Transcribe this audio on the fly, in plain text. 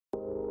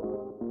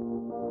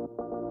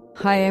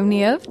Hi, I'm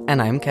Niamh.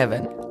 And I'm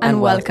Kevin.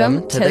 And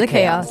welcome to the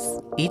Chaos.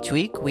 Each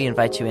week, we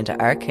invite you into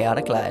our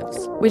chaotic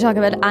lives. We talk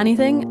about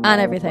anything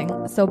and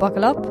everything. So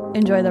buckle up,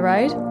 enjoy the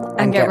ride,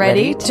 and get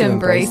ready to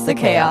embrace the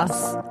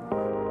chaos.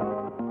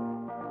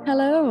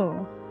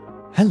 Hello.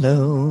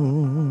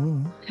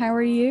 Hello. How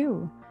are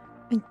you?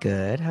 I'm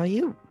good. How are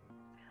you?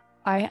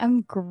 I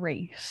am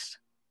great.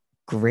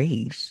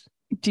 Great.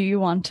 Do you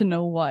want to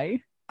know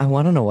why? I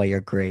want to know why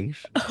you're great.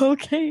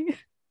 Okay.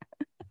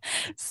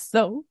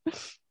 So,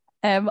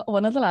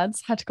 one of the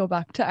lads had to go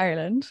back to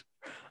Ireland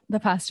the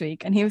past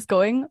week, and he was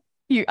going.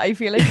 I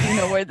feel like you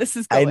know where this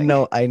is going.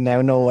 I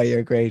now know why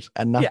you're great.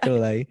 I'm not Yeah. gonna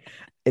lie.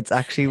 It's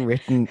actually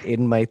written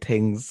in my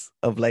things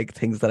of like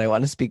things that I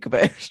want to speak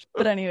about.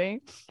 But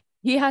anyway,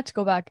 he had to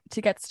go back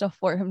to get stuff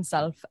for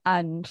himself,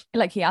 and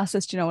like he asked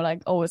us,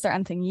 like, oh, is there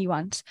anything you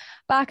want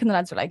back? And the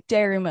lads were like,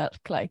 dairy milk,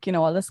 like,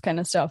 all this kind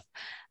of stuff.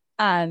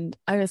 And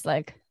I was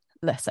like,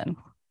 listen,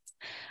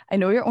 I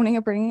know you're only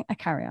bringing a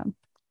carry-on,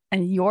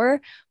 and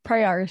your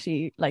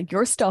priority, like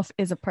your stuff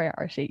is a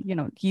priority.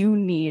 You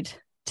need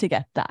to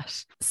get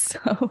that. So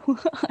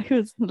I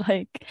was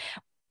like,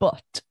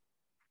 but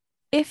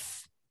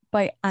if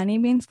by any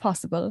means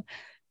possible,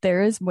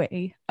 there is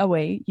a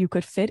way you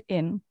could fit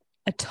in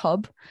a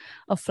tub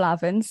of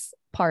Flavin's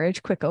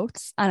porridge quick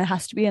oats, and it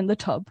has to be in the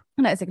tub.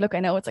 And I was like, look, I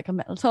know it's like a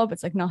metal tub,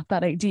 it's like not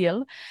that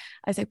ideal.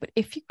 I was like, but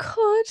if you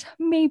could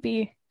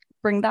maybe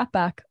bring that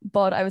back.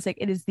 But I was like,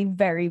 it is the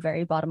very,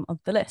 very bottom of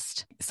the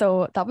list.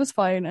 So that was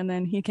fine. And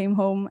then he came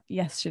home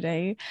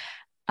yesterday,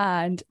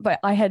 but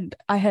I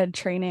had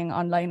training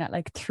online at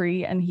like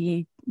 3, and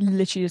he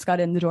literally just got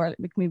in the door at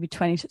like maybe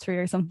 20 to 3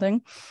 or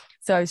something.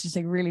 So I was just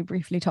like really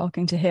briefly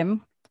talking to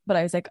him, but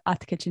I was like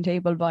at the kitchen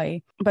table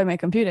by my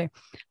computer.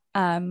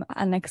 And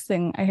next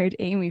thing I heard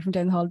Amy from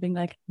down the hall being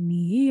like,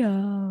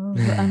 Niamh.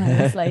 And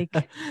I was like,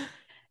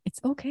 it's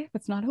okay if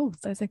it's not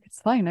oats. I was like, it's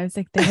fine. I was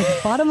like, they're at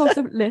the bottom of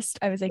the list.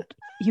 I was like,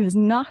 he was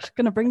not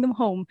going to bring them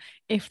home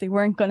if they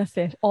weren't going to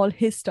fit. All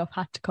his stuff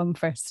had to come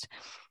first.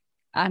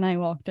 And I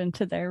walked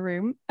into their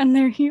room, and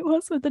there he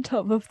was with the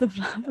tub of the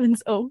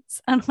Flavin's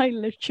oats. And I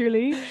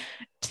literally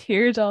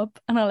teared up,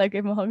 and I like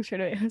gave him a hug straight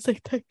away. I was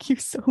like, thank you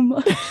so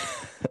much.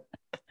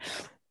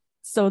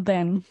 So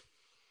then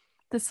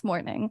this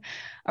morning,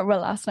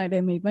 last night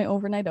I made my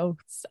overnight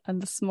oats, and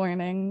this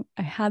morning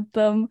I had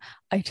them.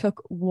 I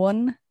took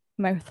one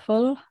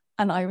mouthful,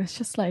 and I was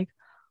just like,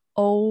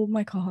 oh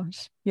my God.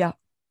 Yeah.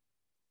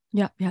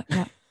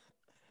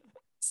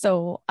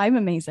 So I'm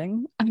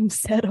amazing. I'm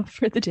set up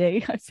for the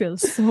day. I feel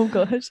so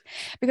good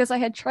because I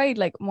had tried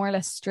like more or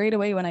less straight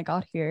away when I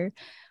got here.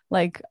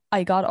 Like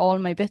I got all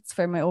my bits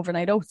for my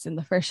overnight oats in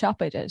the first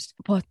shop I did,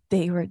 but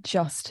they were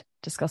just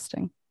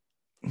disgusting.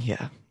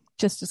 Yeah.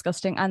 Just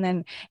disgusting. And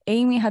then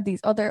Amy had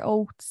these other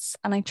oats,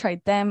 and I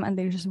tried them, and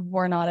they just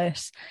were not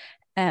it.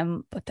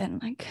 But then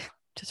like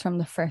just from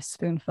the first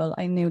spoonful,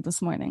 I knew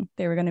this morning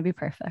they were going to be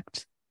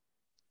perfect.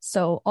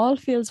 So all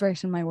feels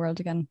right in my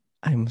world again.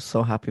 I'm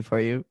so happy for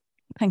you.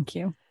 Thank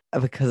you.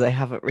 Because I've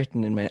had it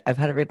written in my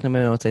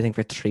notes, I think,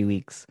 for 3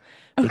 weeks.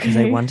 Because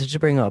I wanted to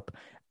bring up,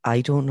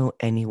 I don't know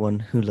anyone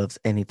who loves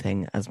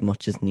anything as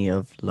much as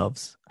Niamh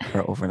loves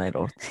her overnight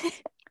oats.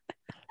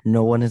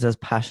 No one is as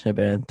passionate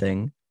about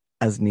anything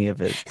as Niamh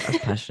is as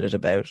passionate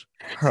about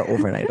her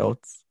overnight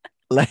oats.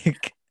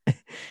 Like,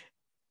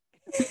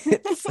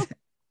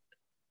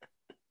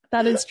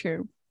 that is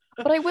true.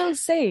 But I will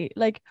say,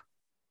 like,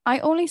 I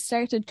only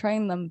started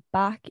trying them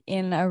back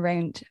in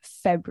around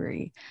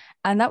February.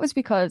 And that was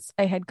because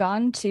I had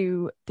gone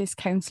to this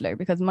counselor,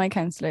 because my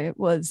counselor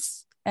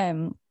was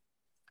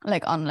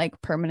like on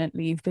like permanent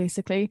leave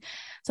basically.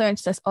 So I went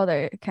to this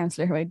other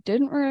counselor who I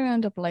didn't really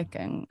end up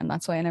liking, and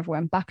that's why I never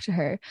went back to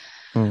her.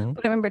 But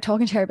I remember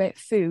talking to her about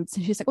foods,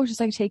 and she's like, oh, just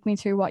like take me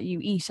through what you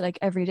eat like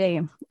every day.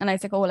 And I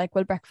was like, oh, like,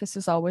 well, breakfast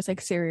is always like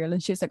cereal.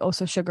 And she's like, oh,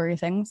 so sugary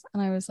things.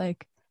 And I was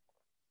like,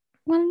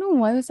 well,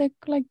 no, I was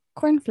like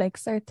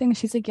cornflakes or things.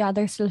 She's like, yeah,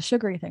 they're still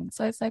sugary things.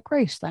 So I was like,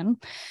 great then.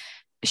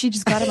 She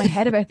just got in my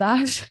head about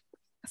that.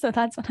 So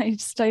that's when I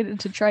decided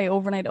to try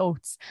overnight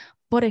oats.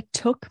 But it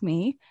took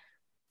me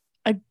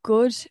a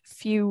good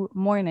few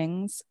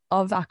mornings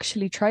of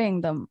actually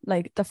trying them.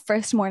 Like the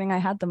first morning I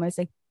had them, I was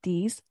like,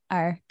 these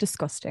are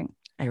disgusting.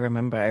 I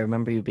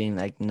remember you being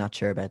like, not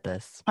sure about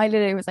this. I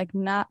literally was like,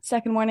 nah.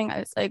 Second morning, I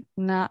was like,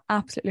 nah,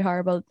 absolutely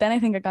horrible. Then I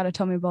think I got a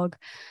tummy bug.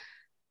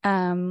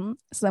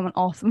 So I went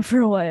off them for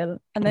a while,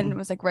 and then it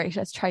was like, right,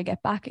 let's try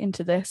get back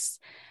into this.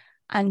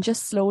 And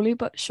just slowly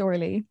but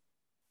surely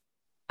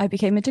I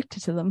became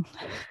addicted to them.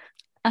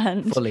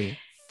 And fully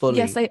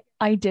yes,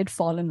 I did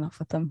fall in love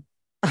with them.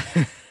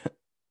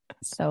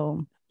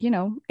 So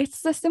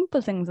it's the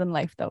simple things in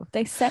life though,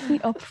 they set me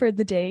up for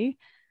the day,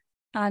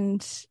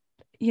 and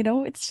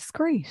it's just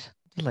great.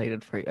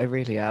 Delighted for you. I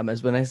really am.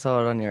 As when I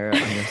saw it on your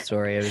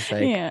story, I was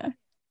like, yeah,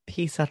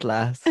 peace at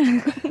last.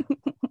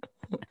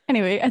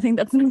 Anyway, I think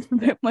that's enough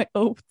about my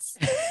oats.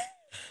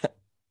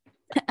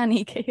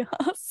 Any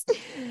chaos?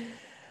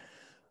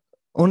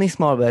 Only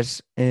small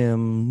bit. I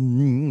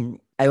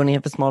only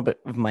have a small bit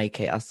of my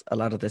chaos. A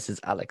lot of this is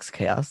Alex's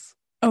chaos.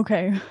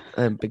 Okay.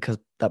 because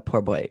that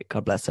poor boy,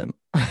 God bless him.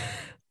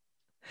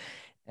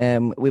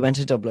 We went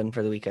to Dublin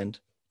for the weekend.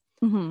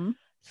 Mm-hmm.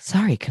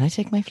 Sorry, can I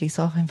take my fleece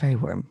off? I'm very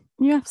warm.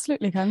 You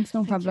absolutely can. It's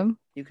no Thank you. problem.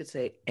 You could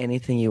say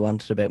anything you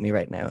wanted about me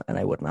right now, and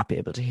I would not be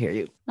able to hear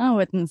you. I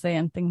wouldn't say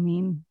anything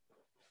mean.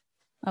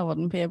 I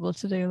wouldn't be able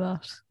to do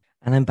that.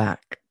 And I'm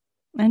back.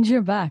 And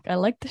you're back. I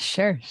like the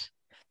shirt.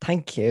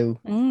 Thank you.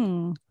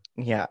 Mm.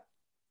 Yeah,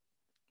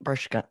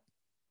 Bershka.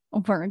 Oh,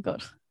 very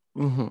good.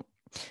 hmm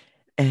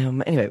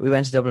Anyway, we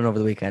went to Dublin over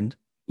the weekend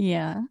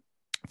Yeah.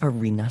 for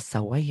Rina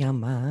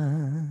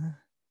Sawayama.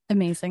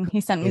 Amazing.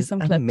 He sent me Is some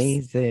clips.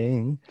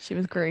 amazing. She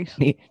was great.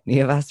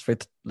 Niamh asked for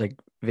like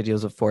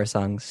videos of 4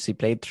 songs. She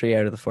played 3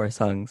 out of the 4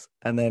 songs,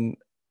 and then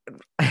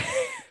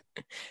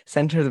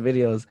sent her the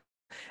videos.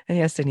 And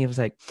yesterday he was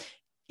like,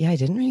 "Yeah, I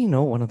didn't really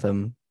know one of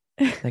them.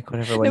 Like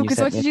whatever No, one you because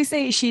what sent did me, you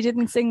say? She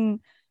didn't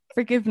sing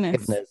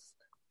Forgiveness. forgiveness."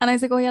 And I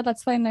was like, oh yeah,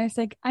 that's fine. And I was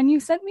like, and you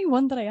sent me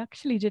one that I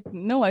actually didn't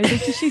know. I was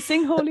like, did she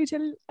sing Holy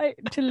till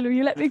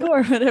you let me go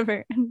or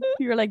whatever? And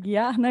you were like,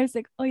 yeah. And I was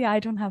like, oh yeah,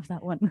 I don't have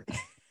that one.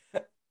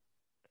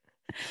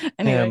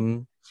 Anyway,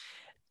 Um,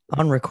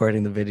 on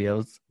recording the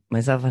videos,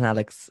 myself and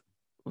Alex,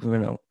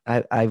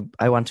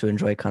 I want to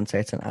enjoy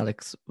concerts, and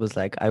Alex was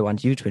like, I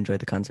want you to enjoy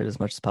the concert as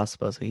much as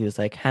possible. So he was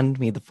like, hand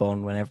me the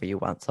phone whenever you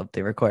want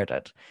something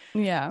recorded.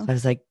 yeah. So I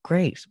was like,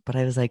 great. But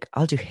I was like,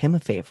 I'll do him a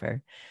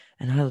favor,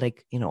 and I'll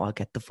I'll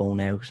get the phone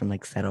out and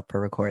like set up a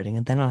recording,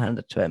 and then I'll hand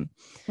it to him.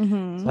 So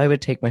Mm-hmm. I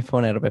would take my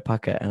phone out of my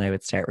pocket and I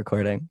would start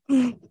recording,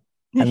 and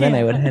then I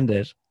Yeah. would hand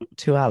it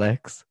to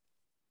Alex,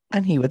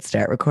 and he would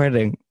start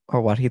recording,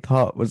 or what he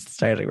thought was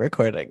starting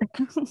recording.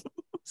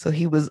 So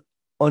he was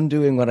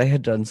undoing what I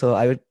had done. So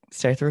I would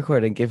start the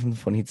recording, give him the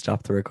phone, he'd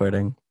stop the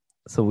recording.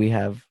 So we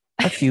have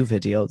a few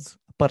videos,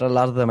 but a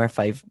lot of them are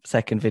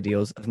 5-second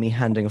videos of me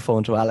handing a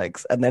phone to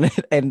Alex and then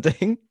it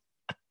ending.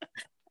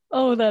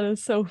 Oh, that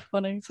is so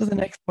funny. So the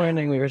next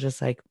morning we were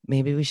just like,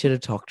 maybe we should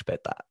have talked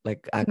about that,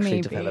 like actually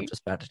Maybe. developed a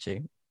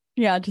strategy.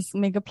 Yeah, just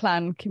make a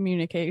plan,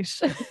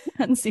 communicate,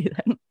 and see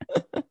then.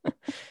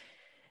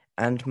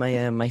 And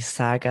my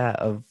saga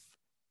of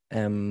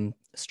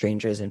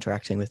strangers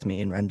interacting with me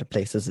in random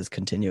places is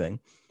continuing.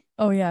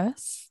 Oh,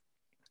 yes.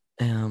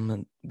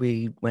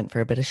 We went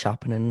for a bit of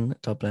shopping in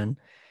Dublin,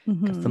 got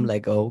some Mm-hmm.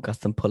 Lego, got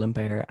some Pull and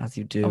Bear, as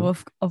you Oh, do.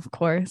 of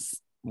course.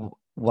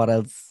 What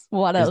else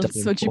What is else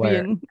Dublin would you be for?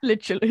 in?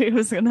 Literally, I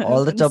was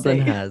All that gonna Dublin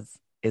say. has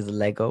is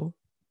Lego,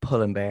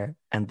 Pull and Bear,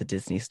 and the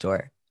Disney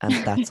store, and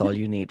that's all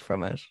you need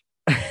from it.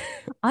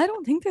 I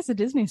don't think there's a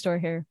Disney store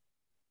here.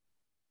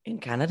 In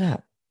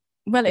Canada,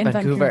 Well, in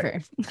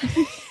Vancouver.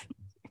 Vancouver.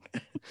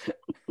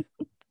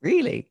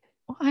 Really?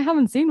 I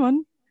haven't seen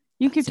one.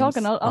 You That keep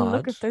talking. seems I'll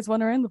look odd. if there's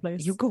one around the You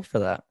place. go for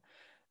that.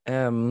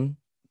 Um,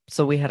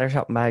 so we had our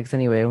shopping bags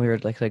anyway, and we were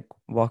like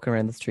walking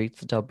around the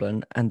streets of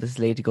Dublin, and this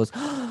lady goes,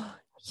 "Oh,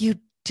 you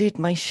did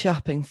my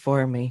shopping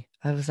for me."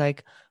 I was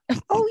like,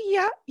 "Oh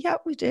yeah, yeah,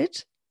 we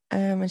did."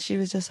 And she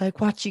was just like,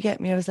 "What'd you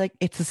get me?" I was like,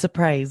 "It's a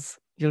surprise.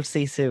 You'll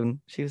see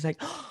soon." She was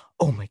like,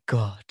 "Oh my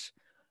God."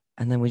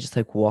 And then we just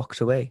like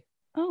walked away.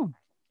 Oh,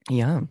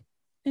 Yeah.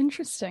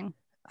 interesting.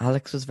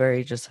 Alex was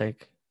very just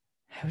like,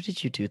 "How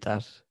did you do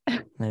that?"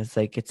 And I was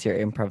like, "It's your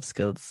improv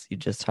skills. You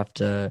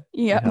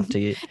Yeah, have to,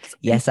 it's,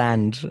 yes,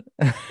 and."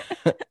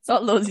 it's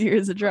all those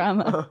years of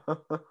drama.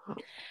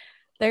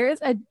 There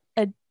is a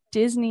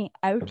Disney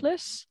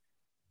outlet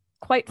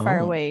quite far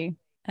Oh, away.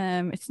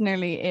 It's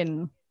nearly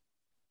in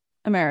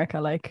America.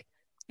 Like,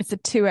 it's a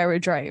 2 hour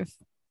drive.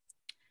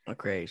 oh,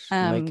 great. We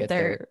might get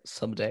There there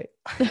someday.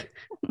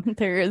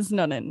 there is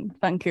none in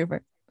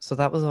Vancouver. So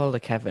that was all the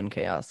Kevin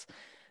chaos.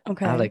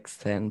 Okay. Alex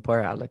then, poor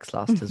Alex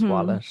lost his Hmm.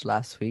 wallet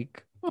last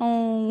week.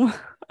 Oh,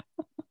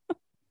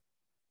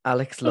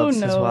 Alex oh loves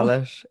his no.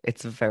 wallet.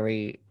 It's a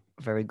very,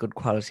 very good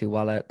quality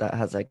wallet that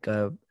has it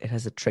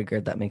has a trigger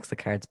that makes the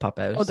cards pop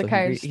out. Oh, the So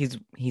cars.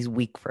 he's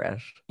weak for it.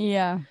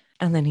 Yeah.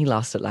 And then he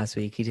lost it last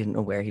week. He didn't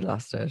know where he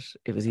lost it.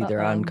 It was either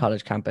on Uh-oh.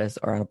 college campus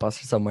or on a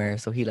bus or somewhere.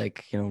 So he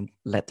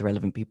let the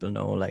relevant people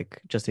know,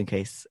 like, just in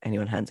case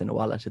anyone hands in a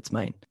wallet, it's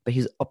mine. But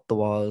he's up the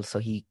wall, so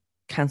he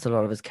canceled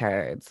all of his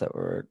cards that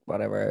were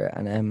whatever.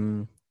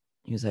 And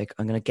he was like,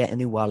 I'm gonna get a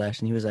new wallet.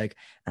 And he was like,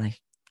 and I'm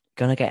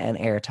gonna get an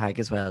air tag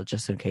as well,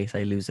 just in case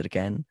I lose it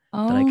again,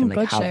 that I Oh, can like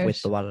good have with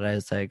shout. the wallet. I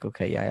was like,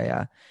 okay, yeah,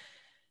 yeah,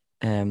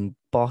 yeah.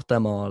 Bought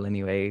them all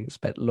anyway,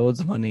 spent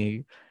loads of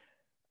money.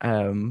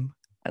 Um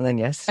and then I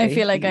yesterday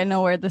feel like I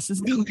know where this is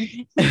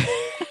going.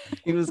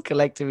 he was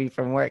collecting me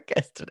from work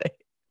yesterday.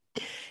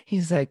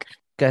 He's like,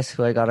 guess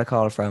who I got a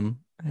call from?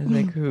 I was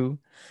like, who?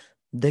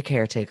 The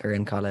caretaker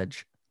in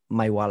college.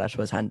 My wallet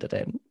was handed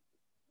in.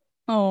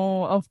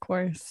 Oh, of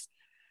course.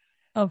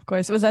 Of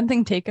course. Was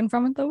anything taken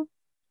from it though?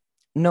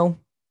 No,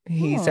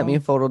 he sent me a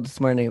Oh, photo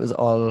this morning. It was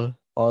all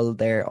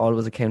there, all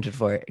was accounted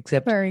for,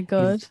 except very his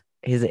good.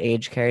 his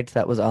age card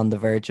that was on the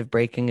verge of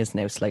breaking is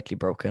now slightly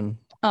broken.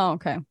 Oh,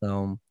 okay.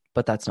 So,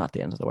 but that's not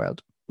the end of the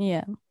world.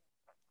 Yeah.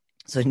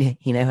 So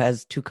he now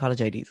has 2 college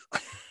IDs.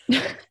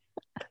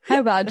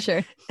 How bad,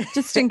 sure.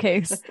 Just in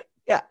case.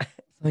 Yeah.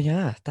 So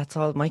yeah, that's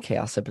all my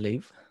chaos, I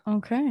believe.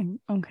 Okay.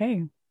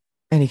 Okay.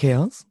 Any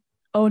chaos?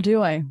 Oh,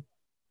 do I?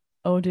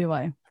 Oh, do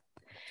I?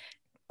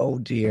 Oh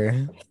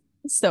dear.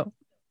 So,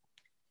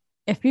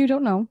 if you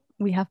don't know,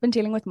 we have been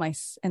dealing with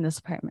mice in this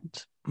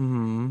apartment.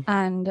 Mm.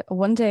 And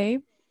one day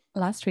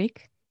last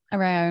week,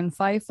 around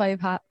five,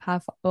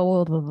 half, do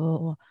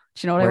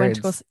you know what I went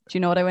to go? Words. Do you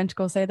know what I went to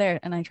go say there?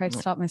 And I tried to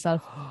stop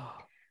myself.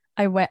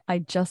 I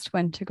just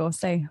went to go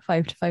say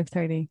 5 to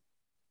 5:30.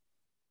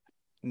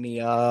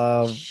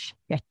 Nia.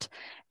 Shit.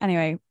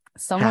 Anyway,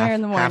 somewhere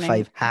in Half, the half morning,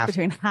 five, half.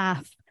 between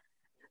half,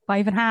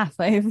 five and half,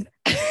 five,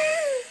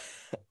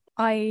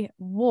 I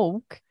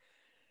woke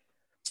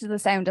to the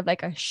sound of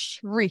like a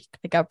shriek,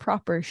 like a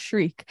proper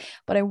shriek.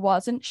 But I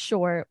wasn't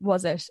sure,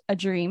 was it a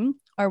dream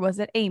or was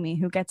it Amy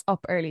who gets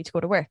up early to go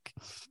to work?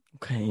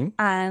 Okay.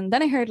 And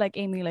then I heard like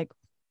Amy like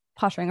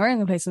pottering around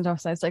the place and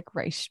stuff. So I was like,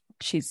 right,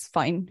 she's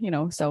fine, you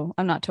know. So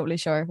I'm not totally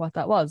sure what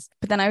that was.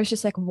 But then I was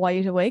just like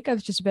wide awake. I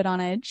was just a bit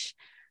on edge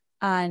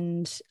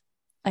and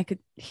I could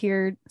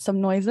hear some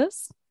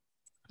noises.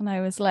 And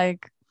I was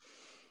like,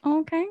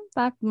 okay,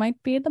 that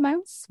might be the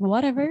mouse,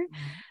 whatever.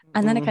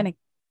 And then Mm.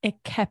 it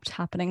kept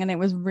happening and it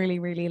was really,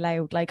 really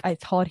loud. Like I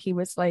thought he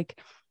was like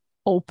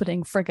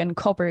opening friggin'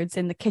 cupboards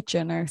in the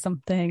kitchen or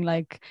something.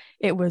 Like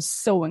it was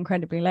so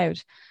incredibly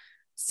loud.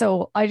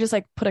 So I just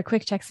like put a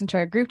quick text into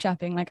our group chat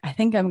being like, I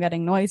think I'm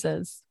getting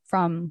noises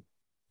from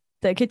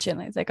the kitchen.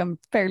 I was like, I'm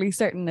fairly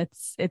certain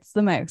it's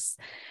the mouse.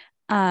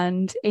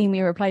 And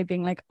Amy replied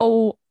being like,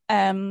 oh,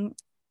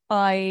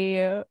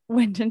 I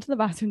went into the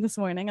bathroom this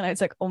morning and I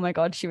was like, oh my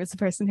God, she was the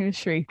person who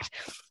shrieked.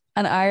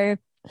 And our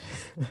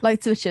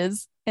light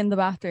switches in the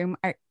bathroom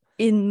are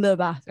in the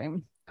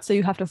bathroom. So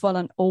you have to full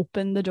on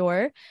open the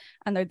door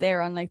and they're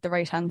there on like the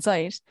right hand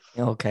side.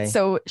 Okay.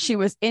 So she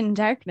was in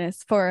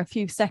darkness for a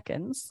few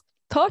seconds,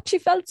 thought she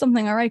felt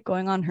something all right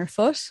going on her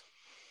foot,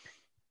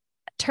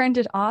 turned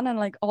it on and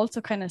like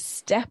also kind of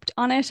stepped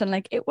on it and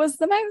like it was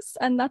the mouse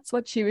and that's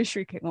what she was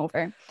shrieking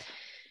over.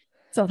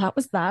 So that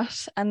was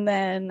that. And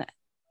then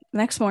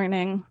next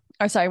morning,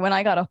 or sorry, when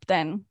I got up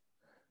then,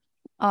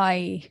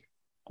 I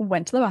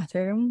went to the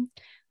bathroom,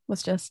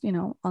 was just, you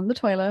know, on the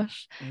toilet,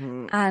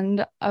 Mm.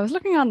 and I was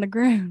looking on the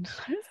ground.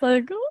 I was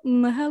like, what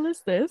in the hell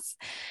is this?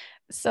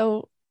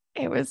 So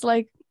it was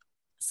like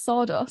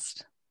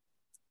sawdust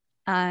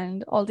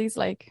and all these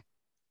like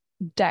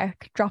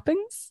dark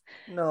droppings.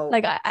 No.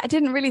 Like I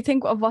didn't really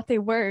think of what they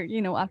were,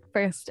 you know, at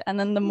first. And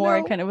then the more I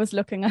No. kind of was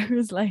looking, I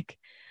was like,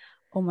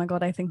 oh my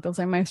God, I think those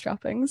are mouse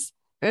droppings.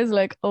 It was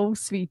like, oh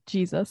sweet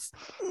Jesus.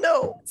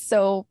 No.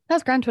 So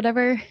that's grand,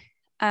 whatever.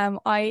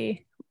 I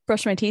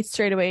brushed my teeth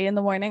straight away in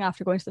the morning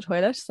after going to the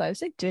toilet. So I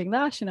was like doing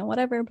that, you know,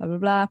 whatever, blah, blah,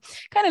 blah.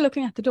 Kind of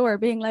looking at the door,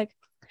 being like,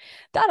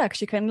 that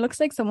actually kind of looks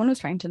like someone was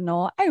trying to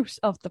gnaw out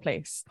of the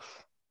place.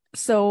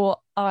 So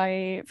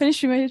I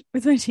finished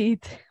with my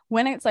teeth,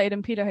 went outside,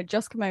 and Peter had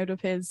just come out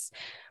of his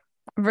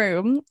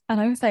room.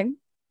 And I was like,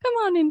 come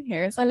on in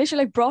here. So I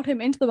literally like brought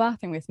him into the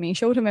bathroom with me,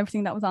 showed him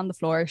everything that was on the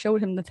floor,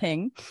 showed him the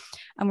thing.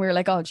 And we were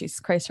like, oh, Jesus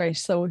Christ, right.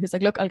 So he's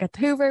like, look, I'll get the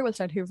Hoover. We'll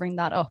start hoovering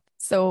that up.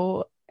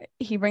 So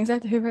he brings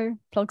out the Hoover,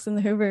 plugs in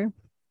the Hoover,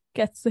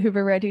 gets the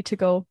Hoover ready to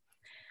go,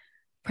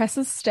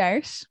 presses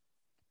start.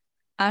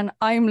 And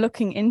I'm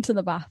looking into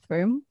the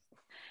bathroom.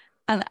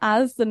 And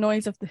as the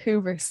noise of the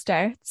Hoover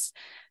starts,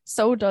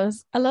 so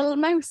does a little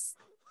mouse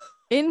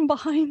in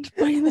behind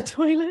by the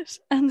toilet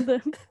and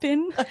the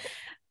bin.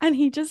 And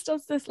he just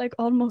does this like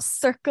almost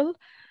circle.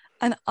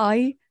 And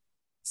I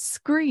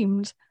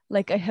screamed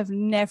like I have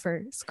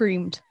never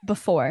screamed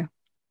before.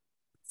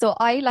 So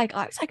I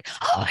was like,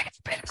 oh my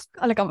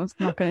God. Like, I'm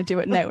not going to do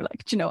it now.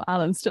 Like, you know,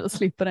 Alan's still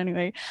asleep. But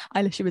anyway,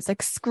 I literally was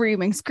like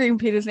screaming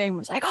Peter's name. I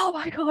was like, oh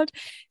my God.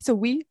 So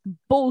we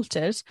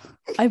bolted.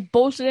 I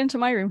bolted into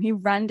my room. He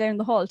ran down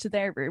the hall to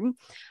their room.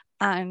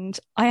 And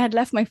I had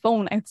left my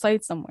phone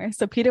outside somewhere.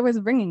 So Peter was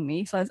ringing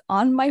me. So I was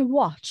on my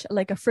watch,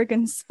 like a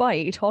friggin'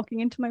 spy,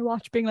 talking into my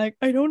watch, being like,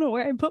 I don't know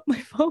where I put my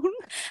phone.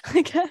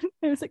 I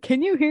was like,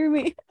 can you hear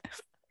me?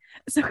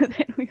 So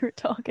then we were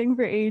talking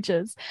for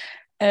ages.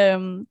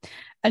 And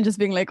just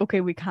being like, okay,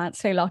 we can't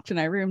stay locked in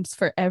our rooms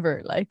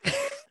forever. Like,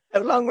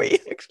 How long were you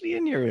actually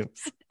in your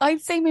rooms?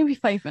 I'd say maybe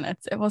 5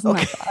 minutes. It wasn't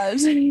Okay. that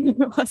bad.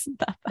 It wasn't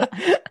that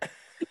bad.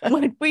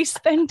 When we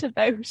spent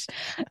about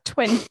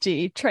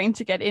 20 trying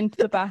to get into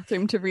the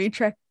bathroom to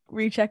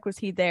recheck was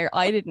he there.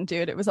 I didn't do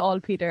it. It was all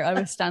Peter. I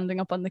was standing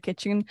up on the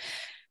kitchen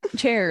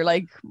chair,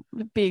 like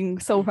being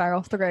so far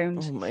off the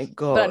ground. Oh my But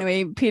God.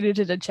 anyway, Peter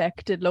did a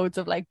check, did loads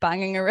of like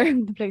banging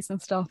around the place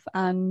and stuff,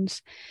 and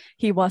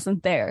he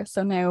wasn't there.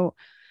 So now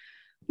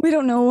we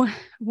don't know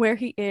where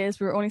he is.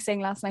 We were only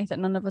saying last night that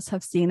none of us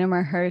have seen him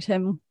or heard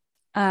him.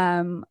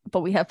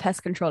 But we have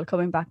pest control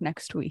coming back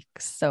next week.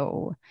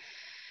 So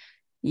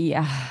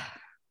yeah.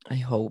 I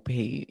hope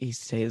he Well,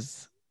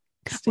 stays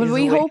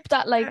we away. hope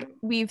that like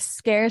we've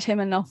scared him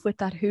enough with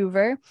that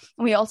Hoover.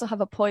 And we also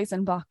have a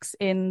poison box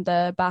in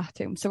the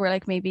bathroom. So we're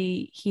like,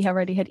 maybe he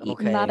already had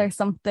eaten that Okay. or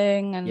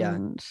something, Yeah.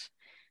 and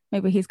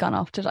maybe he's gone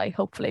off to die,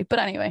 hopefully. But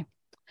anyway,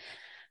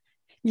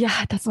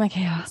 yeah, that's my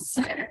chaos.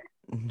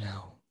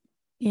 No.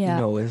 Yeah.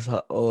 No is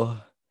oh.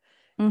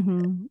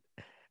 Mm-hmm.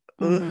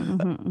 Mm-hmm,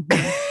 mm-hmm,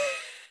 mm-hmm.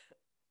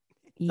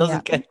 Yeah,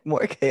 Doesn't get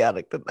more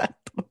chaotic than that.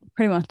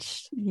 pretty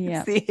much. It's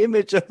Yeah. the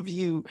image of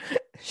you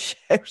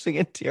shouting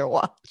into your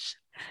watch.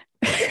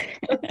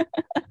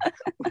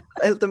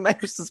 While the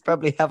mouse is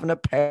probably having a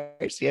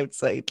party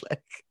outside.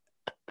 Like,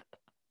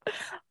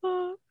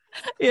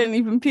 Yeah, and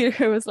even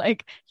Peter was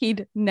like,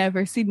 he'd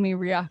never seen me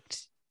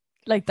react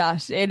like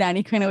that in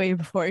any kind of way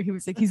before. He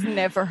was like, he's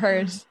never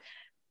heard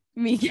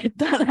me get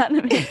that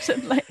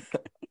animated. Like,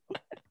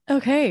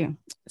 okay,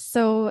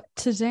 so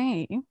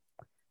today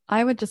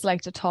I would just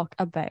like to talk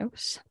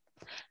about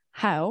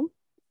how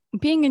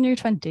being in your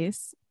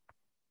 20s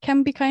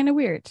can be kind of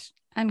weird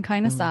and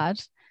kind of mm,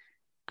 sad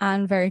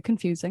and very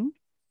confusing.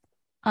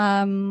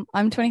 I'm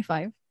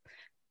 25,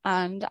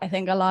 and I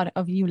think a lot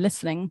of you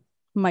listening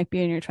might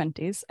be in your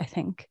 20s, I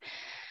think.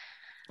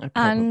 I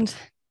probably.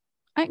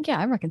 And yeah,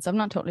 I reckon so. I'm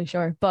not totally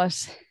sure.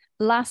 But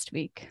last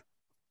week,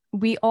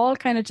 we all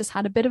kind of just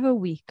had a bit of a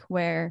week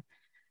where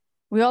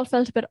we all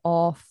felt a bit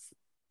off.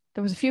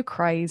 There was a few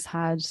cries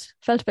had,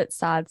 felt a bit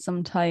sad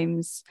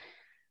sometimes.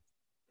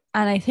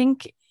 And I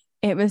think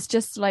it was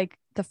just like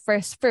the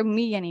first, for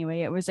me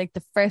anyway, it was like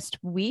the first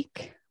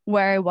week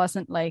where I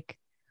wasn't like,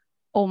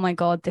 oh my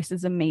God, this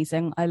is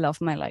amazing. I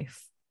love my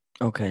life.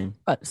 Okay.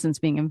 But since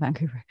being in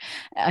Vancouver,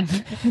 I've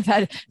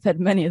had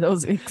many of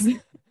those weeks.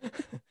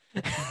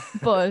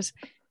 But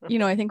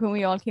I think when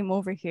we all came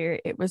over here,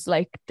 it was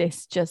like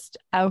this just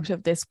out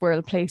of this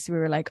world place. We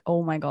were like,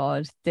 oh my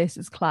God, this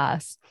is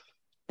class.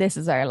 This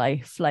is our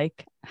life.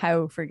 Like,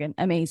 how friggin'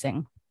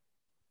 amazing.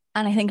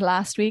 And I think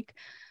last week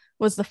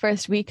was the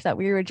first week that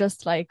we were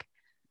just like,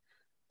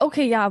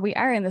 okay, yeah, we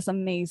are in this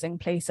amazing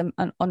place, an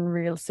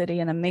unreal city,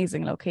 an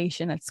amazing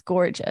location. It's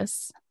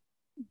gorgeous.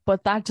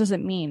 But that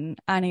doesn't mean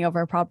any of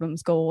our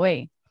problems go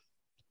away.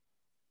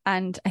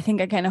 And I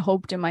think I kind of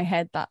hoped in my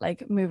head that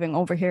like moving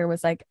over here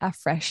was like a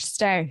fresh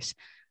start.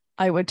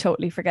 I would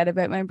totally forget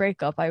about my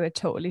breakup. I would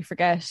totally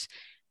forget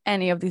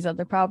any of these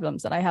other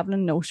problems that I have no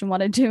notion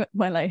what I do with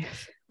my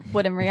life.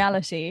 But in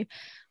reality,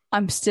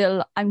 I'm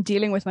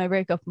dealing with my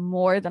breakup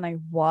more than I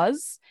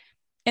was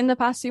in the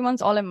past few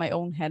months, all in my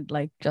own head,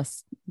 like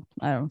just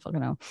I don't fucking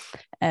know.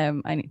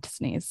 I need to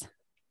sneeze.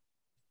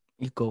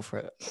 You go for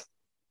it.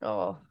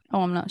 Oh,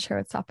 I'm not sure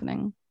what's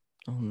happening.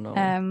 Oh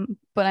no.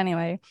 But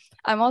anyway,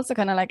 I'm also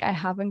kind of like I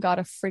haven't got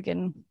a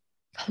friggin'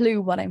 clue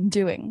what I'm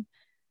doing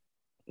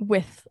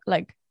with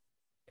like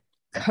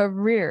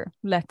career,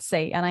 let's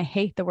say. And I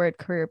hate the word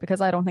career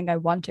because I don't think I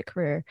want a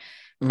career.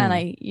 And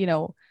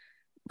Mm.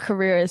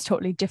 career is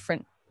totally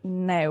different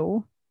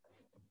now.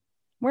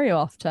 Where are you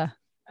off to?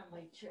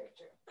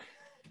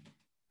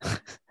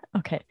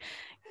 Okay.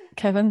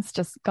 Kevin's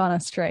just gone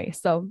astray.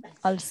 So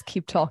I'll just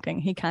keep talking.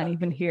 He can't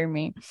even hear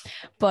me.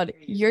 But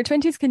your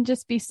 20s can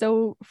just be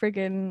so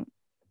friggin'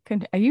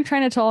 are you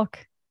trying to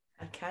talk?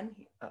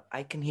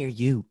 I can hear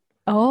you.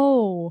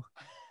 Oh,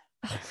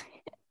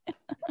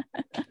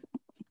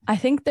 I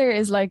think there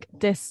is like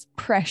this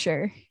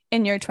pressure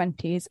in your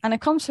 20s, and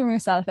it comes from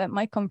yourself. It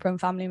might come from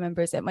family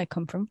members, it might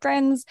come from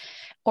friends,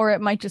 or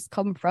it might just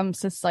come from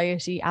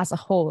society as a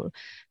whole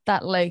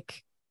that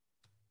like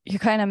you're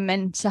kind of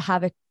meant to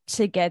have it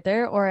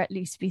together, or at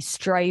least be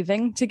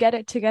striving to get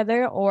it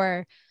together,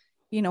 or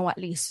at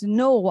least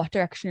know what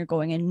direction you're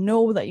going in,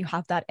 know that you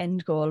have that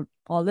end goal,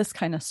 all this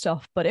kind of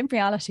stuff. But in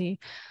reality,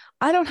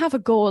 I don't have a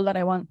goal that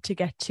I want to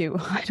get to.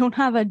 I don't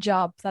have a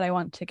job that I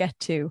want to get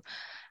to.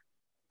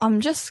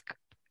 I'm just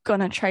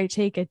gonna try to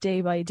take it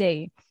day by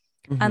day.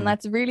 And Mm-hmm.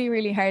 that's really,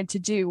 really hard to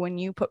do when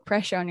you put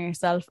pressure on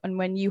yourself and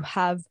when you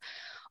have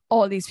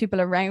all these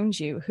people around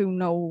you who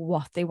know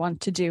what they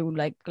want to do,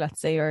 like let's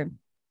say, or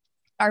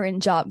are in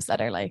jobs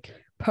that are like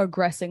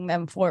progressing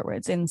them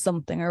forwards in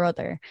something or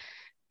other.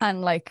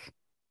 And like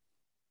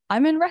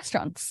I'm in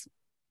restaurants,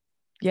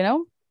 you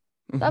know?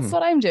 That's Mm-hmm.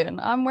 what I'm doing.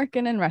 I'm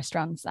working in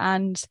restaurants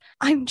and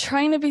I'm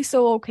trying to be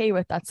so okay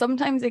with that.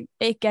 Sometimes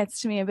it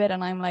gets to me a bit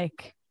and I'm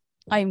like,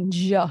 I'm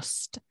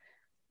just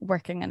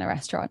working in a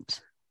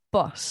restaurant.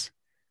 But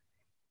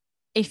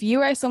if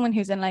you are someone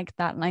who's in like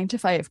that 9 to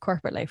 5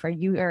 corporate life, or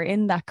you are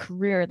in that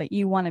career that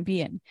you want to be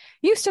in,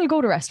 you still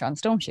go to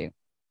restaurants, don't you?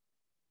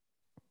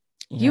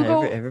 Yeah, You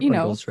go, everyone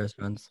goes to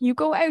restaurants. you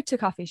go out to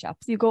coffee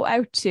shops, you go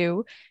out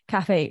to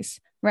cafes,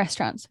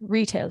 restaurants,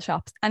 retail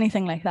shops,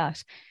 anything like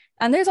that.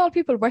 And there's all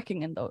people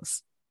working in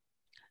those.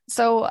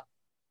 So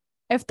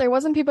if there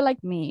wasn't people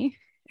like me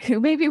who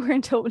maybe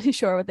weren't totally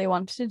sure what they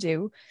wanted to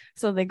do,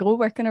 so they go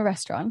work in a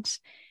restaurant,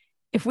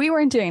 if we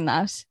weren't doing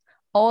that,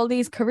 all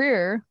these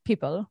career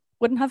people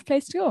wouldn't have a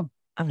place to go.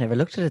 I've never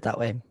looked at it that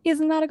way.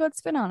 Isn't that a good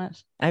spin on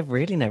it? I've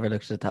really never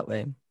looked at it that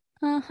way.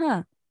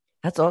 Uh-huh.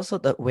 That's also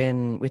that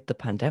when with the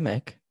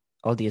pandemic,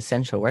 all the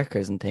essential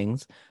workers and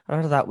things, a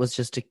lot of that was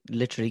just to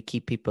literally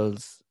keep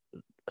people's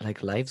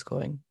like lives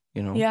going,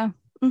 you know? Yeah.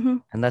 Mm-hmm.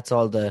 And that's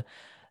all the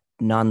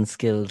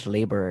non-skilled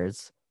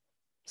laborers,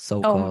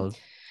 Oh, so-called,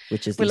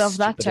 which is we the love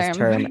that stupidest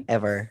term. term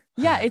ever.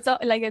 Yeah, it's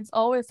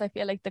always, I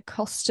feel like the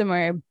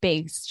customer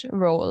based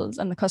roles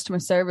and the customer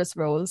service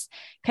roles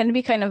can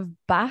be kind of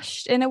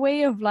bashed in a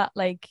way of that,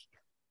 like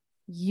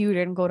you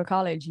didn't go to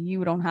college,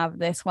 you don't have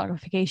this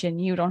qualification,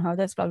 you don't have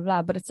this, blah, blah,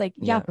 blah. But it's like,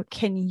 yeah, Yeah. but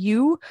can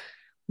you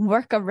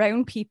work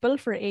around people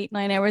for 8,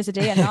 9 hours a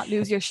day and not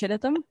lose your shit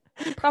at them?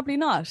 Probably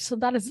not. So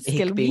that is a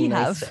skill Fake being we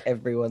nice have, to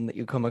everyone that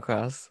you come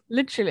across.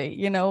 literally,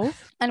 you know?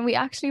 And we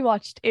actually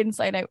watched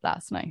Inside Out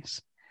last night.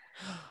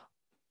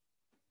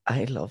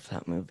 I love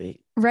that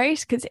movie. Right?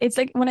 Because it's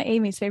like one of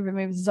Amy's favorite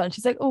movies as well.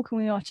 She's like, oh, can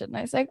we watch it? And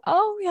I was like,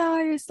 oh, yeah.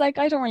 I was like,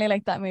 I don't really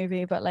like that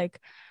movie, but like,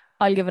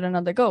 I'll give it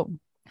another go.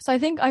 So I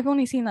think I've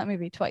only seen that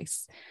movie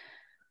twice.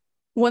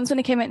 Once when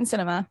it came out in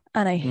cinema,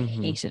 and I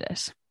Mm-hmm. hated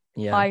it.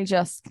 Yeah. I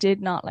just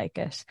did not like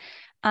it.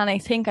 And I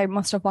think I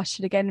must have watched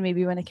it again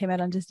maybe when it came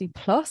out on Disney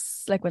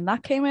Plus, like when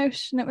that came out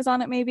and it was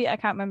on it, maybe. I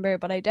can't remember,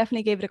 but I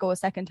definitely gave it a go a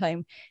second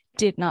time.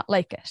 Did not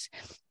like it.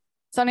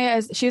 So anyway,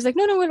 she was like,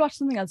 no, we'll watch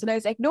something else. And I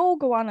was like, no,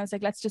 go on. I was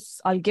like,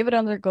 I'll give it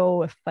another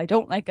go. If I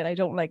don't like it, I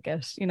don't like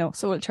it,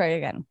 so we'll try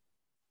again.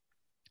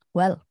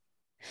 Well,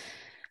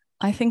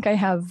 I think I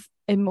have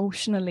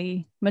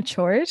emotionally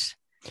matured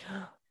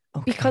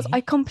because I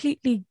Okay.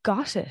 completely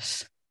got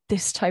it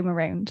this time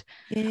around.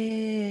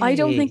 I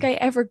don't think Yay. I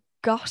ever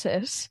got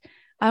it.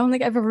 I don't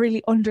think I ever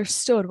really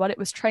understood what it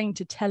was trying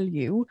to tell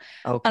you.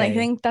 And I Okay.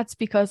 think that's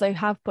because I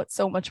have put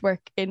so much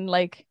work in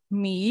like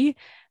me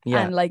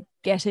Yeah. and like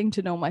getting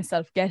to know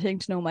myself, getting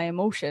to know my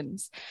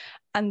emotions.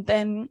 And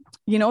then,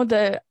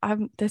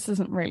 this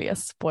isn't really a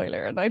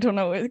spoiler, and I don't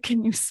know,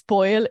 can you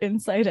spoil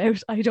Inside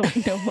Out? I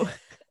don't know.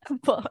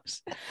 But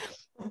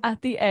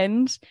at the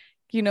end,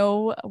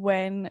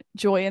 when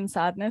joy and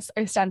sadness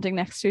are standing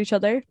next to each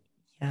other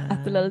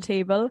at the Yeah. little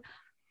table,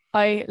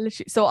 I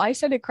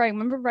started crying.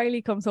 Remember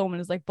Riley comes home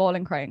and is like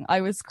bawling crying.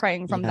 I was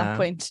crying from that Yeah.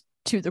 point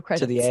to the To the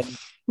credits. end.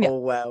 Yeah. Oh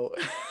wow.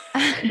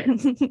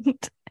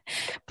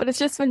 But it's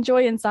just when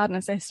joy and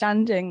sadness are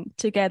standing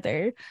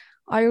together,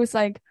 I was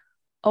like,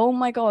 oh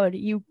my God,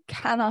 you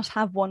cannot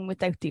have one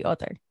without the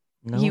other.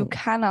 You No.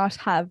 cannot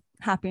have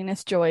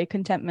happiness, joy,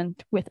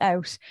 contentment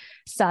without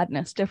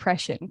sadness,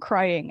 depression,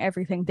 crying,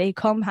 everything. They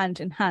come hand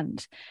in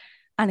hand.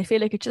 And I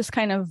feel like it just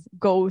kind of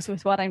goes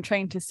with what I'm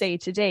trying to say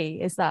today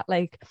is that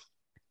like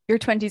your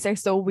 20s are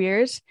so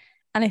weird.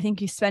 And I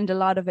think you spend a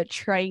lot of it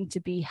trying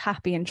to be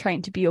happy and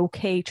trying to be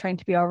okay, trying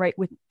to be all right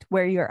with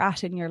where you're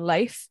at in your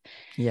life,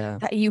 Yeah.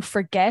 that you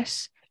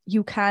forget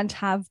you can't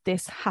have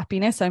this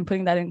happiness. I'm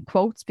putting that in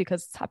quotes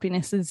because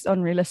happiness is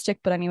unrealistic.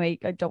 But anyway,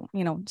 I don't,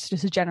 it's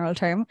just a general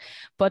term.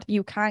 But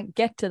you can't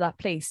get to that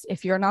place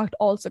if you're not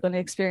also going to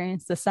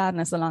experience the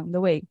sadness along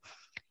the way.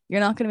 You're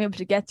not going to be able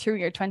to get through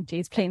your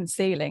 20s plain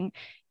sailing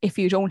if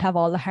you don't have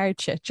all the hard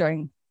shit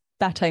during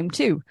that time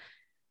too.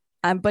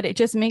 But it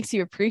just makes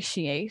you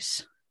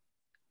appreciate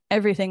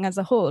everything as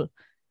a whole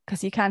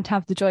because you can't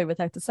have the joy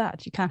without the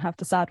sad. You can't have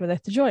the sad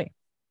without the joy.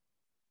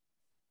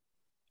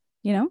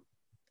 You know?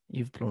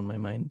 You've blown my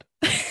mind.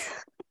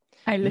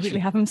 I You literally really,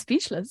 have him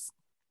speechless.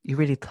 you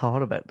really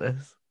thought about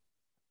this.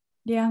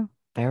 Yeah.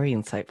 Very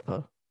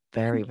insightful.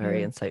 Very, Thank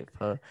very you.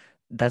 insightful.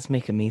 That's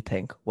making me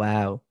think,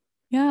 wow.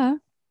 Yeah.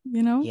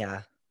 You know?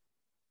 Yeah.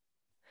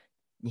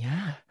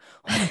 Yeah.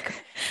 Oh my God.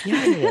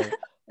 Yeah, yeah, yeah.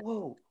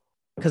 Whoa.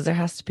 Because there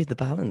has to be the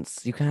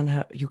balance. You can't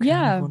have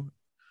Yeah. one.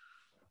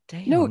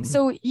 No, Damn.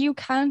 so you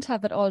can't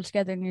have it all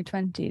together in your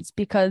 20s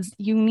because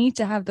you need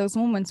to have those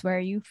moments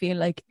where you feel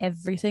like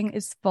everything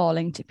is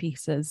falling to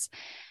pieces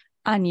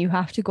and you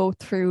have to go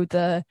through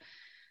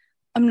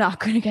I'm not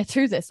going to get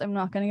through this. I'm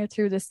not going to get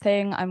through this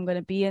thing. I'm going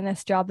to be in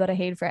this job that I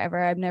hate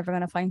forever. I'm never going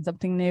to find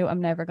something new.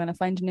 I'm never going to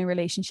find a new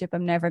relationship.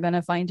 I'm never going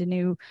to find a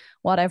new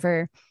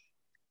whatever.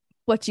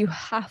 But you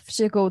have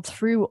to go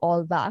through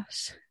all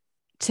that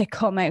to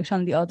come out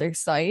on the other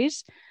side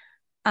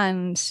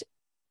and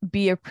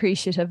be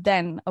appreciative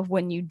then of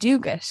when you do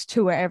get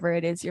to wherever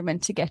it is you're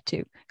meant to get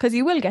to. Because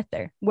you will get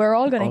there. We're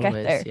all going to get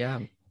Always, there, yeah.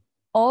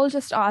 all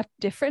just at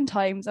different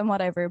times and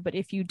whatever. But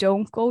if you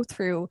don't go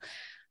through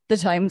the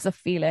times of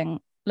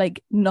feeling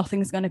like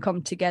nothing's going to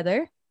come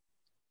together,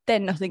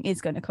 then nothing is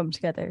going to come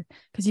together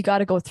because you got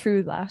to go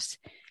through that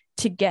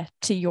to get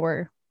to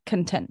your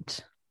content,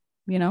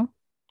 you know?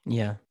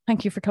 Yeah.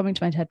 Thank you for coming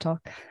to my TED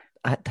Talk.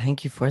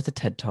 Thank you for the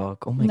TED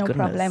Talk. Oh my No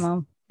goodness.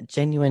 problemo.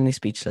 Genuinely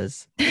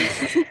speechless.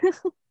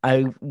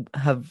 I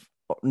have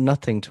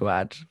nothing to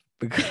add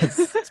because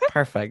it's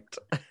perfect.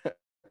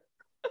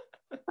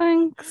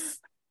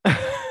 Thanks.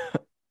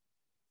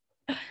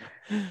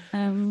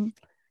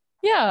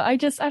 Yeah, I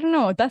don't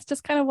know. That's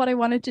just kind of what I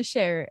wanted to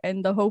share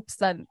in the hopes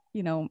that,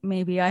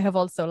 maybe I have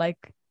also, like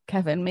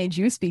Kevin, made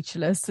you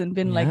speechless and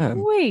been like, Yeah.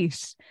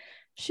 wait,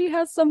 she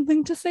has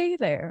something to say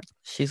there.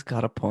 She's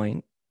got a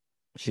point.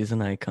 She's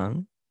an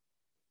icon.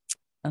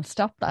 I'll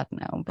stop that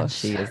now, And but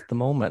she is the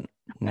moment.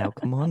 Now,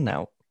 come on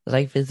now.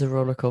 Life is a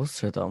roller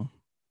coaster, though.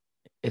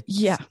 It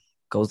yeah,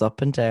 goes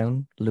up and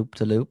down, loop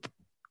to loop.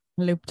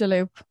 loop to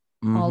loop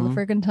all the Mm-hmm.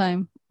 friggin'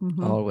 time.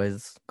 Mm-hmm.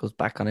 Always goes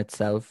back on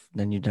itself.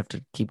 Then you'd have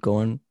to keep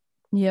going.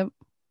 Yep.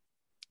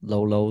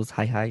 Low lows,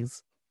 high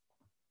highs.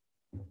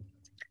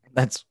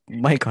 That's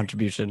my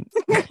contribution.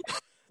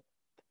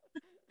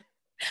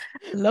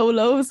 Low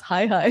lows,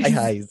 high High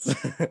highs.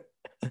 highs.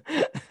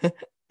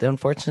 The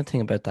unfortunate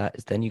thing about that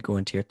is then you go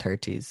into your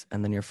 30s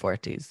and then your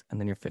 40s and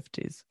then your 50s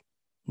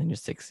and then your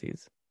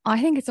 60s, I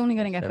think it's only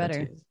going to get better.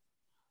 70s.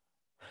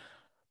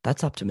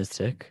 That's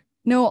optimistic.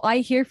 No, I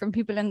hear from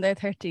people in their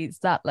 30s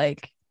that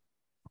like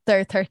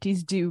their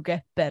 30s do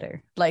get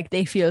better. Like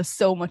they feel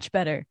so much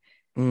better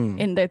Mm.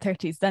 in their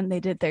 30s than they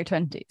did their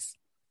 20s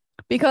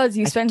because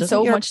you spend Doesn't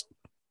so your, much.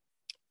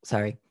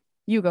 sorry,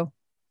 You go.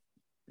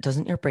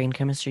 doesn't your brain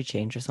chemistry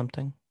change or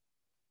something?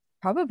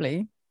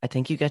 Probably. I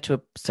think you get to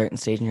a certain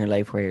stage in your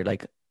life where you're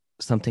like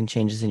something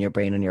changes in your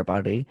brain and your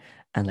body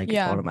and like it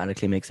Yeah.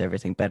 automatically makes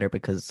everything better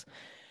because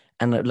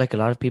and like a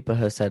lot of people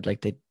have said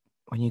like they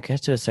when you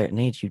get to a certain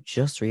age you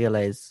just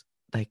realize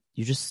like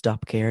you just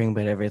stop caring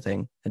about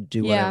everything and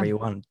do whatever Yeah. you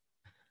want.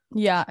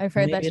 Yeah. I've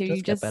heard that Maybe too. it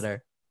You does get just,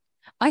 better.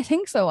 I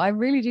think so. I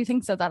really do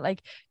think so that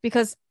like,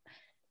 because,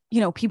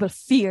 people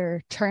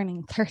fear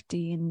turning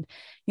 30 and,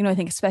 I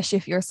think especially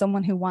if you're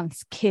someone who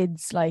wants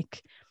kids,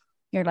 like,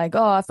 you're like,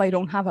 oh, if I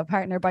don't have a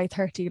partner by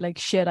 30, like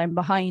shit, I'm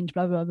behind,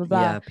 blah, blah, blah,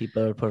 blah. Yeah,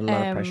 people put a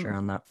lot of pressure Um,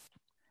 on that.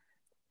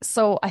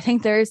 so I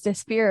think there is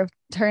this fear of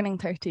turning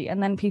 30,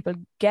 and then people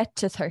get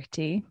to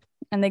 30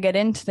 and they get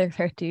into their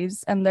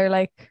 30s and they're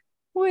like,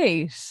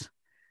 wait,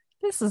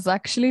 this is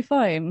actually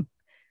fine.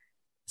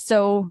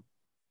 So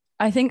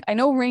I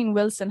know Rainn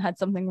Wilson had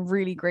something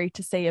really great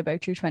to say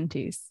about your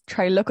 20s.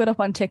 Try look it up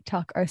on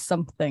TikTok or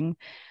something.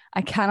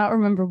 I cannot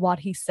remember what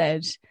he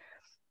said.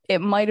 It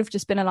might have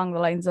just been along the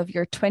lines of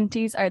your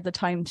 20s are the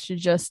time to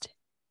just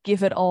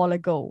give it all a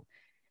go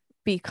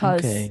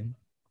because Okay.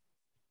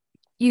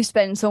 you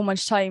spend so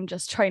much time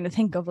just trying to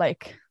think of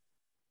like,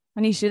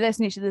 I need to do this,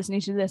 need to do this,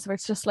 need to do this, where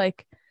it's just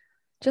like,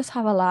 just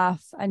have a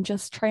laugh and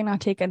just try not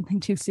to take anything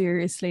too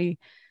seriously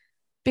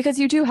because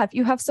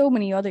you have so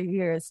many other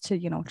years to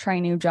try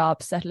new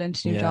jobs, settle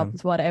into new Yeah.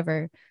 jobs,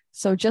 whatever.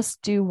 So just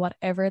do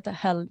whatever the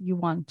hell you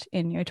want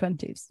in your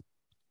 20s.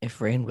 If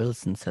Rainn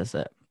Wilson says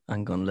it,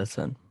 I'm gonna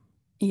listen.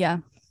 Yeah,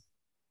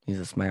 He's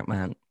a smart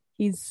man.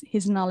 he's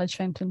a knowledge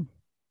fountain.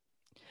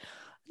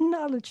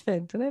 Knowledge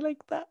fountain, I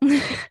like that.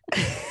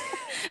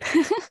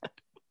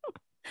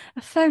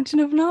 A fountain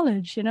of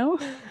knowledge,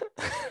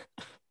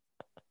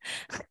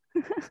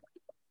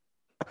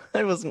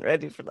 I wasn't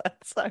ready for that.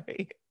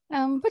 Sorry.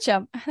 But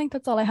yeah, I think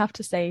that's all I have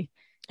to say.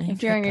 I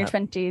If you're enjoyed in your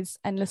that. 20s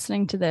and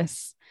listening to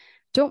this,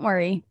 don't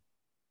worry,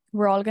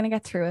 we're all going to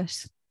get through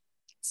it.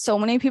 So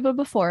many people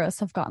before us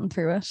have gotten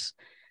through it.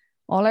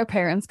 All our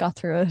parents got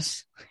through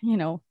it.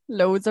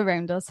 Loads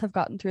around us have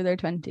gotten through their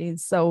 20s.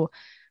 So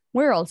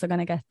we're also going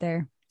to get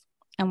there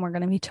and we're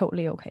going to be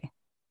totally okay.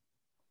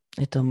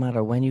 It don't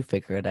matter when you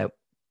figure it out.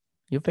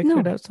 You figure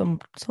it No, out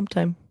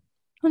sometime,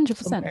 100%.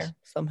 somewhere,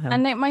 somehow.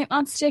 And it might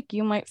not stick.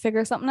 You might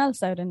figure something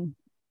else out in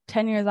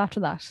 10 years after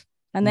that.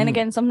 And then Mm.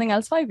 again, something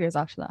else 5 years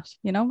after that,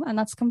 and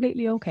that's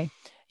completely okay.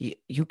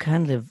 You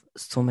can live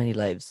so many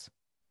lives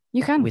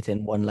You can,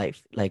 within one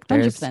life. Like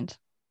there's 100%.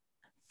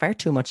 far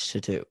too much to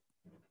do.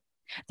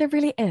 There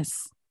really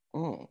is.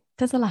 Mm.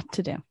 There's a lot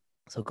to do.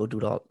 So go do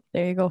it all.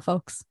 There you go,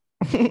 folks.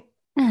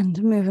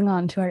 And moving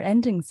on to our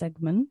ending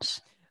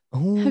segment.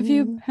 Have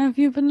you Oh, have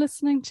you been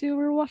listening to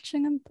or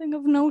watching anything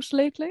of note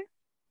lately?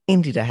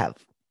 indeed I have.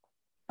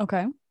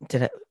 Okay.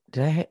 Did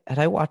I had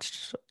I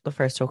watched the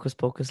first Hocus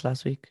Pocus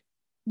last week?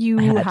 I You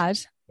had. had.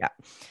 Yeah.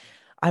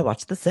 I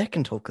watched the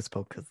second Hocus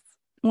Pocus.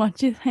 What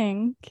do you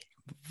think?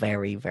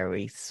 Very,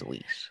 very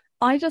sweet.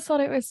 I just thought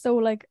it was so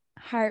like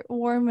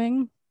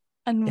heartwarming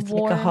and It's like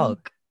a warm.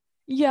 hug.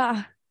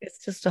 Yeah.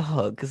 It's just a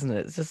hug, isn't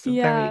it? It's just a very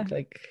Yeah.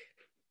 like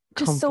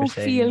Just so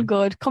feel comforting.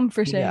 good, Yeah.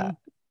 comforting.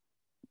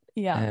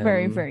 Yeah,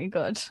 very, Um, very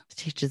good.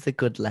 teaches a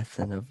good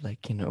lesson of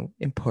like,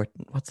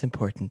 what's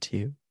important to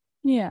you,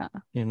 Yeah.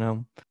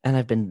 And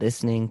I've been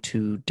listening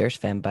to Dirt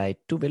Fan by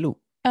Tuvalu.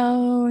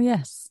 Oh,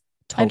 yes.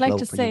 I'd Total like to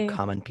love for you say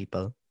common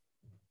people.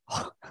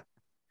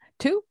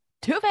 two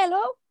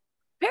fellow.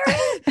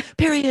 Period.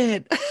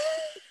 Period.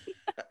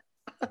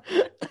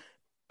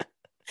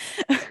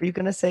 Were you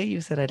gonna say?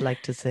 You said I'd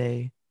like to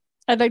say.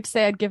 I'd like to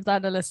say I'd give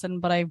that a listen,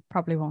 but I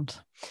probably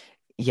won't.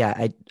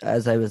 Yeah,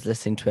 as I was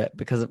listening to it,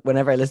 because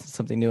whenever I listen to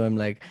something new, I'm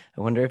like,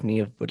 I wonder if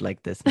Nia would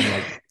like this. And I'm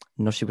like,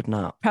 no, she would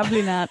not.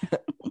 Probably not.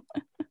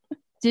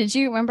 Did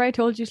you remember I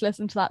told you to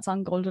listen to that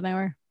song Golden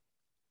Hour?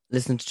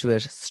 Listened to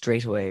it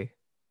straight away.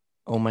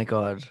 Oh my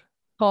God.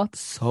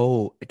 Thoughts?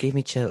 It gave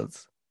me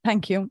chills.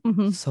 Thank you.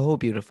 So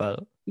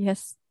beautiful.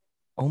 Yes.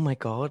 Oh my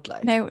God.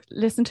 Like, Now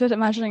listen to it,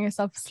 imagining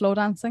yourself slow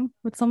dancing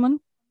with someone.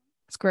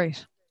 It's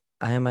great.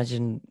 I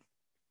imagine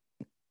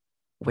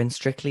when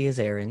Strictly is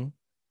airing,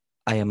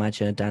 I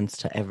imagine a dance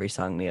to every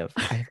song, Niamh.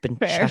 I have been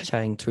Fair.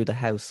 cha-chaing through the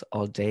house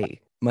all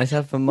day.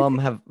 Myself and mum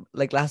have,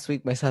 like last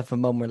week, myself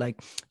and mum were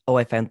like, oh,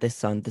 I found this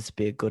song. This would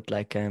be a good,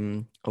 like,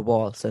 a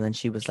waltz. And then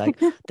she was like,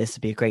 this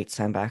would be a great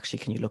sound, but actually,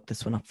 can you look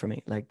this one up for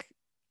me? Like,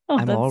 Oh,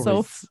 I'm that's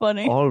so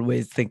funny.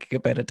 always thinking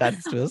about a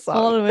dance to a song.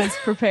 Always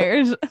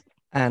prepared.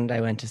 And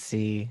I went to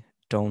see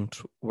Don't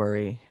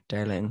Worry,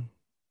 Darling.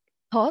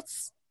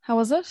 Thoughts? How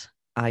was it?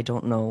 I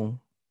don't know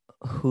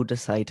who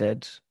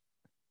decided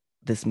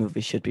this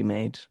movie should be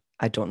made.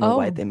 I don't know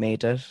why Oh, they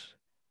made it.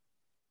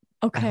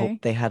 I hope okay.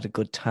 they had a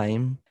good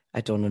time.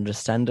 I don't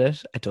understand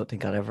it. I don't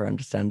think I'll ever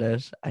understand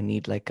it. I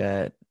need like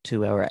a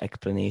 2 hour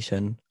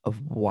explanation of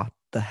what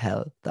the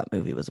hell that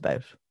movie was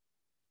about.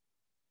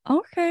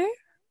 Okay,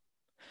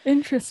 But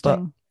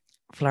interesting.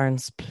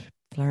 Florence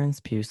Florence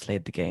Pugh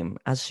slayed the game,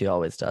 as she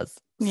always does.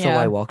 So I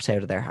Yeah, walked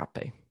out of there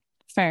happy.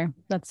 fair.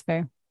 That's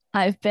fair.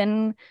 I've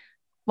been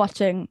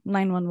watching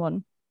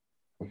 911.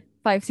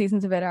 5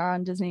 seasons of it are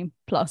on Disney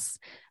Plus.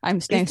 I'm now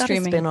Is that a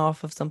streaming.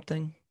 spin-off of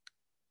something?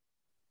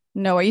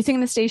 No, are you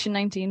thinking the Station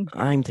 19?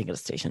 I'm thinking of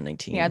Station Yeah,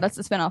 19. that's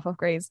the spin-off of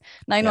Grey's.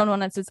 Yeah.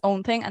 911 is its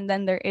own thing, and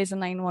then there is a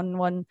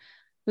 911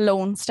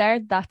 Lone Star.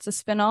 That's a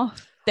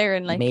spin-off. They're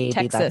in like Maybe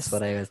that's Texas.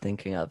 what I was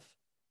thinking of.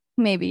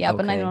 Maybe, yeah,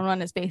 but Okay.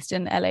 911 is based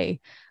in LA.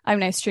 I'm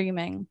now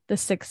streaming the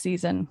sixth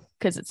season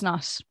because it's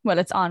not, well,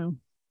 it's on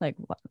like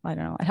what I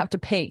don't know. I'd have to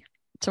pay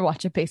to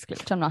watch it basically,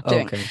 which I'm not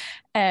doing.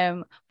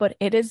 Okay. But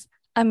it is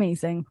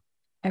amazing.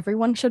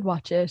 Everyone should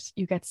watch it.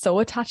 You get so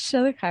attached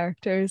to the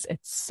characters.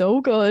 It's so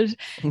good.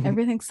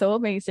 Everything's so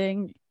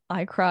amazing.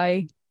 I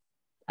cry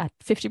at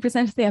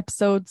 50% of the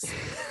episodes.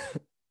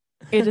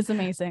 It is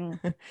amazing.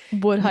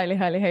 Would highly,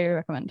 highly, highly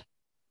recommend.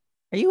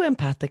 Are you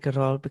empathic at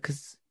all?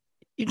 Because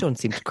you don't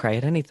seem to cry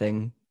at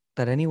anything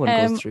that anyone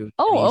goes through in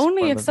any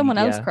Only form if of someone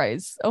else media.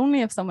 cries.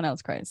 Only if someone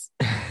else cries.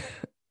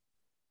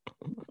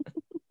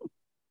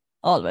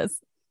 Always.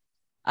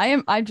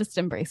 I just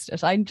embraced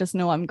it. I just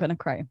know I'm gonna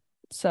cry.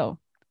 So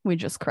we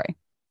just cry,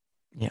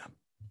 Yeah.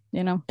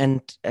 you know?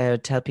 And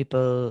tell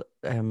people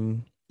it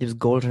was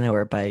Golden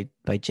Hour by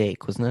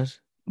Jake, wasn't it?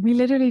 We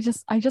literally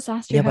just I just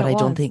asked you Yeah, how but it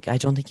was. I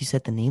don't think you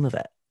said the name of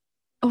it.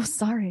 Oh,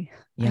 sorry.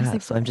 I was Yeah,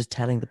 like, so I'm just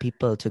telling the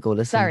people to go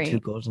listen to sorry.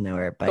 Golden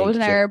Hour by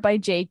Golden Jake Hour by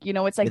Jake. You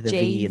know, it's like with a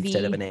V J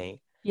instead of an V. A.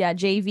 Yeah,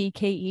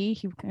 JVKE.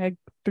 He kind of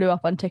blew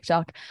up on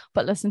TikTok.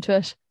 But listen to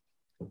it.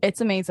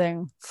 It's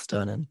amazing.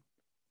 Stunning.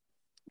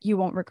 You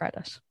won't regret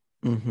it.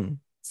 Mm-hmm.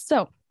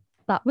 So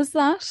that was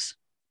that.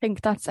 I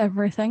think that's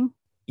everything.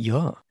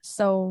 Yeah.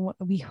 So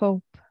we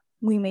hope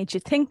we made you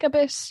think a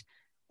bit.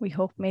 We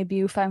hope maybe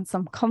you found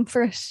some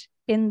comfort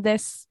in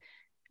this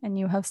and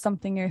you have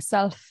something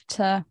yourself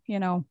to,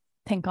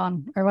 think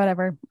on or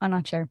whatever. I'm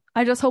not sure.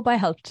 I just hope I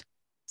helped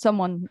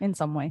someone in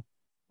some way.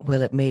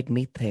 Well, it made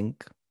me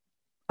think.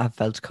 I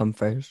felt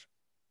comfort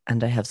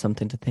and I have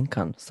something to think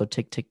on. So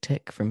tick, tick,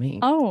 tick for me.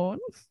 Oh,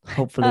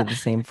 Hopefully uh, the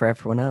same for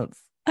everyone else.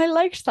 I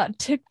liked that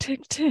tick,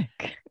 tick,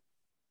 tick.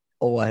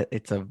 Oh,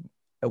 it's a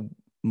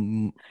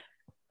mm,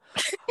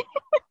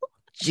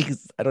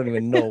 jeez, I don't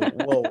even know.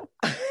 Whoa.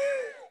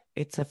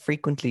 It's a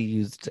frequently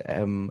used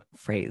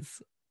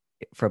phrase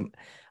from,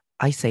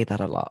 I say that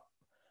a lot.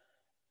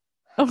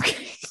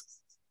 Okay.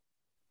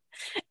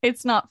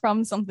 It's not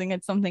from something,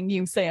 it's something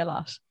you say a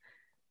lot.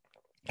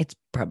 It's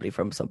probably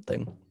from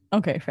something.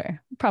 Okay,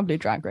 fair. Probably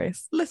Drag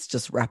Race. Let's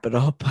just wrap it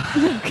up.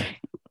 Okay.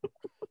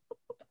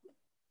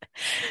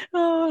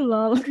 Oh,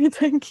 lol.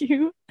 Thank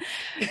you.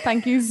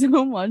 Thank you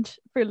so much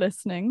for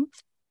listening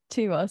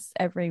to us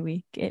every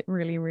week. It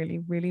really, really,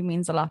 really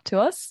means a lot to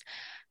us.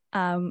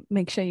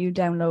 Make sure you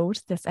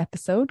download this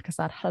episode because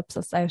that helps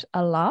us out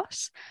a lot.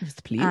 Yes,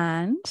 please.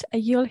 And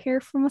you'll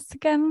hear from us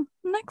again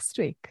next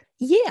week.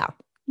 Yeah.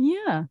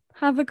 Yeah.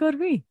 Have a good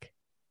week.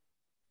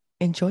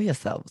 Enjoy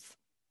yourselves.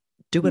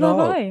 Do it Bye all.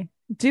 bye.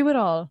 Do it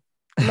all.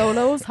 Low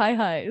lows, high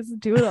highs.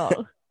 Do it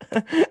all.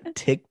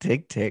 Tick,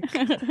 tick, tick.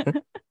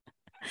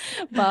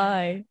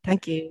 Bye.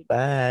 Thank you.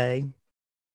 Bye.